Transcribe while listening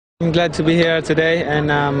I'm glad to be here today,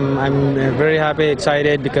 and I'm very happy,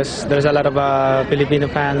 excited because there's a lot of Filipino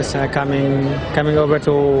fans coming over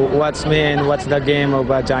to watch me and watch the game of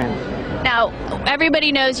Giant. Now,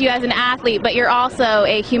 everybody knows you as an athlete, but you're also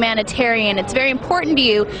a humanitarian. It's very important to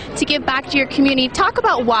you to give back to your community. Talk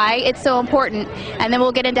about why it's so important, and then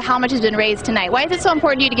we'll get into how much has been raised tonight. Why is it so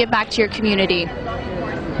important to you to give back to your community?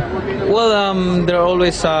 Well, they're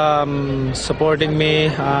always supporting me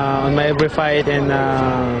on my every fight and,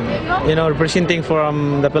 representing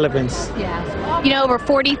from the Philippines. Yeah. You know, over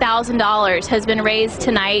 $40,000 has been raised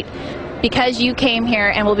tonight because you came here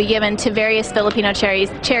and will be given to various Filipino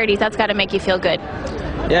charities. That's got to make you feel good.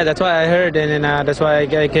 Yeah, that's why I heard, and that's why I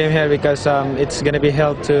came here, because it's going to be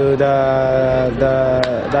help to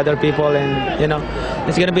the other people, and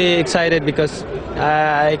it's going to be excited because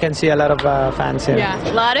I can see a lot of fans here. Yeah,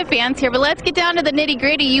 a lot of fans here, but let's get down to the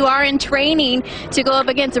nitty-gritty. You are in training to go up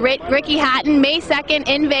against Ricky Hatton May 2nd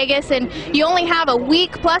in Vegas, and you only have a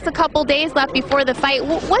week plus a couple days left before the fight.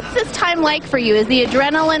 What's this time like for you? Is the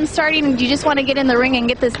adrenaline starting? Do you just want to get in the ring and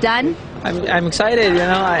get this done? I'm excited,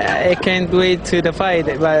 I can't wait to the fight,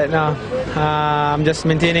 but no, I'm just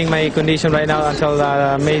maintaining my condition right now until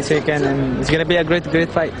May 2nd, and it's going to be a great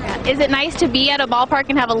fight. Is it nice to be at a ballpark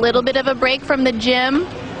and have a little bit of a break from the gym?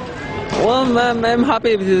 Well, I'm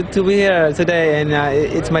happy to be here today, and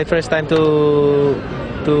it's my first time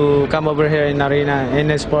to come over here in arena, in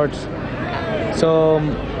the sports. So,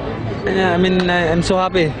 I'm so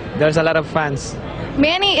happy. There's a lot of fans.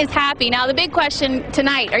 Manny is happy. Now the big question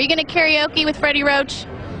tonight, are you going to karaoke with Freddie Roach?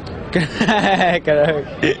 I'm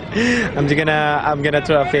gonna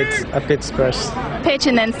throw a pitch first. Pitch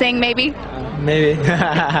and then sing, maybe? Maybe.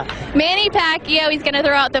 Manny Pacquiao, he's going to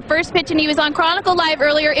throw out the first pitch, and he was on Chronicle Live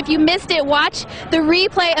earlier. If you missed it, watch the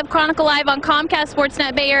replay of Chronicle Live on Comcast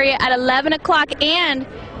Sportsnet Bay Area at 11 o'clock and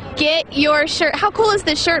get your shirt. How cool is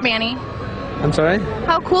this shirt, Manny? I'm sorry?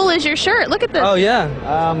 How cool is your shirt? Look at this. Oh, yeah.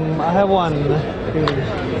 I have one.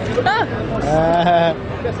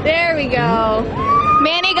 There we go.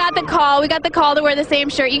 Manny got the call. We got the call to wear the same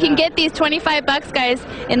shirt. You can get these $25, guys,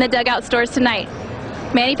 in the dugout stores tonight.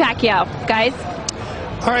 Manny Pacquiao, guys.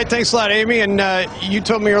 All right, thanks a lot, Amy. And you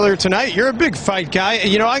told me earlier tonight you're a big fight guy.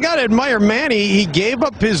 I got to admire Manny. He gave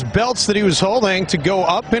up his belts that he was holding to go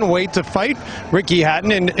up in weight to fight Ricky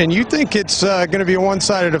Hatton, and you think it's going to be a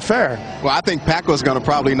one-sided affair? Well, I think Pacquiao's going to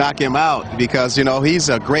probably knock him out because, he's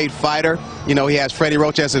a great fighter. He has Freddie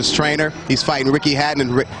Roach as his trainer. He's fighting Ricky Hatton,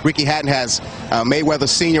 and Ricky Hatton has Mayweather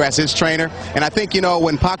Sr. as his trainer. And I think,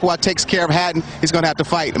 when Pacquiao takes care of Hatton, he's going to have to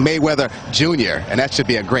fight Mayweather Jr., and that should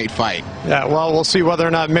be a great fight. Yeah, well, we'll see whether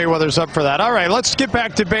or not Mayweather's up for that. All right, let's get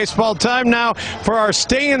back to baseball. Time now for our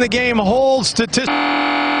stay in the game hold statistics.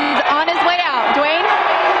 On his way out, Dwayne.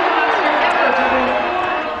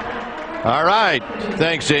 All right,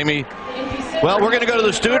 thanks, Amy. Well, we're going to go to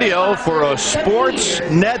the studio for a Sports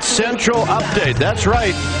Net Central update. That's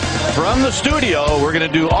right. From the studio, we're going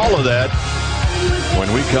to do all of that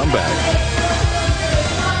when we come back.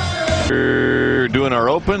 We're doing our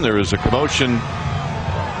open. There was a commotion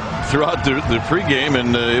throughout the pregame,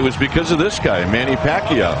 and it was because of this guy, Manny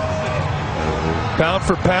Pacquiao. Pound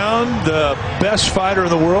for pound, the best fighter in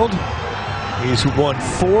the world. He's won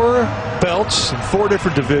 4 belts in 4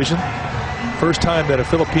 different divisions. First time that a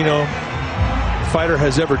Filipino fighter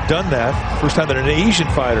has ever done that. First time that an Asian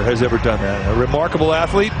fighter has ever done that. A remarkable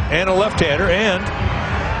athlete and a left-hander, and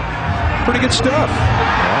pretty good stuff.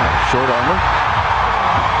 Yeah, short armor.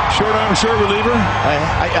 Short arm, short reliever.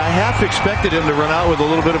 I half expected him to run out with a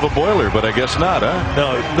little bit of a boiler, but I guess not,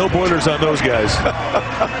 huh? No boilers on those guys.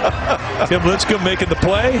 Tim Lincecum making the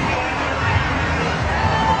play.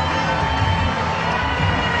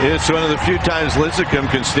 It's one of the few times Lincecum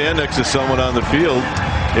can stand next to someone on the field,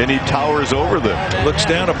 and he towers over them. Looks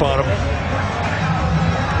down upon him.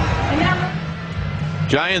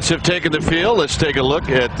 Giants have taken the field. Let's take a look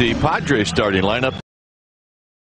at the Padres starting lineup.